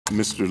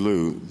Mr.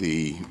 Liu,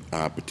 the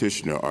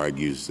petitioner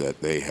argues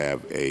that they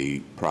have a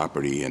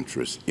property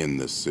interest in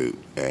the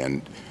suit,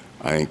 and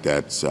I think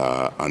that's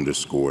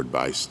underscored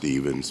by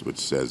Stevens, which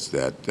says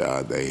that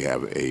they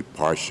have a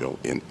partial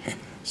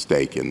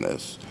stake in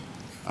this.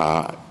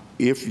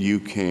 If you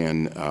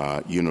can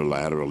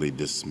unilaterally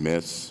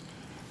dismiss,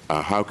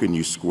 how can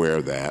you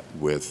square that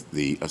with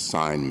the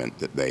assignment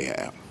that they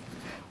have?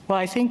 Well,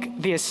 I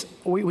think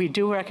we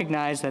do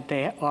recognize that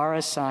they are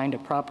assigned a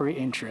property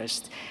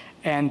interest,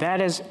 and that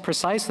is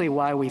precisely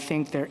why we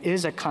think there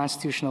is a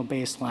constitutional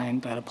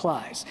baseline that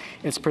applies.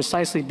 It's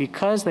precisely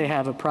because they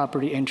have a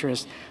property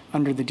interest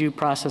under the Due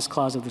Process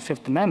Clause of the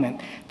Fifth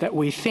Amendment that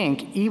we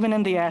think, even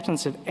in the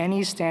absence of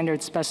any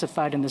standard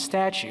specified in the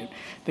statute,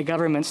 the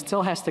government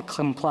still has to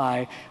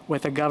comply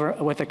with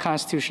a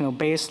constitutional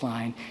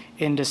baseline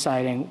in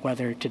deciding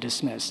whether to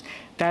dismiss.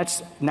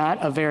 That's not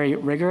a very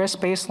rigorous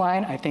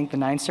baseline. I think the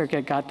Ninth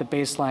Circuit got the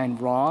baseline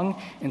wrong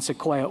in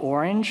Sequoia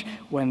Orange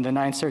when the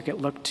Ninth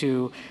Circuit looked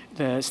to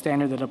the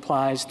standard that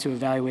applies to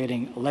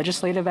evaluating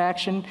legislative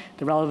action.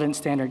 The relevant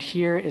standard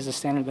here is a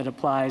standard that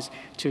applies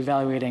to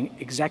evaluating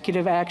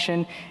executive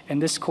action.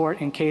 And this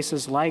court, in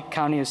cases like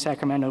County of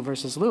Sacramento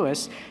versus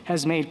Lewis,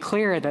 has made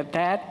clear that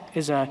that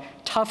is a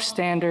tough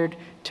standard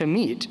to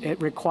meet.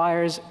 It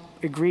requires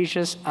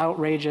egregious,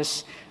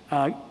 outrageous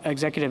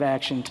executive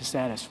action to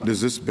satisfy.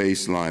 Does this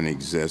baseline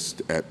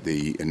exist at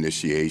the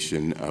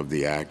initiation of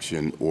the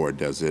action, or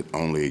does it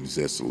only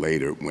exist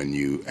later when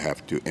you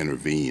have to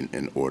intervene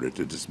in order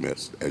to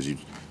dismiss, as you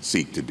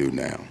seek to do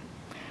now?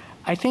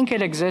 I think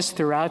it exists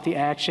throughout the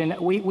action.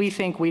 We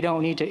think we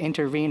don't need to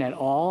intervene at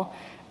all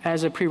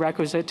as a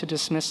prerequisite to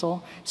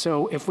dismissal.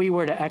 So if we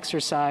were to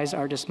exercise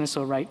our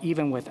dismissal right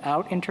even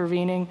without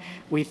intervening,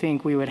 we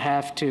think we would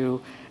have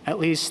to at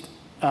least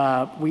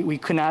we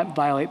could not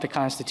violate the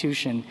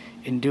Constitution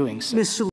in doing so.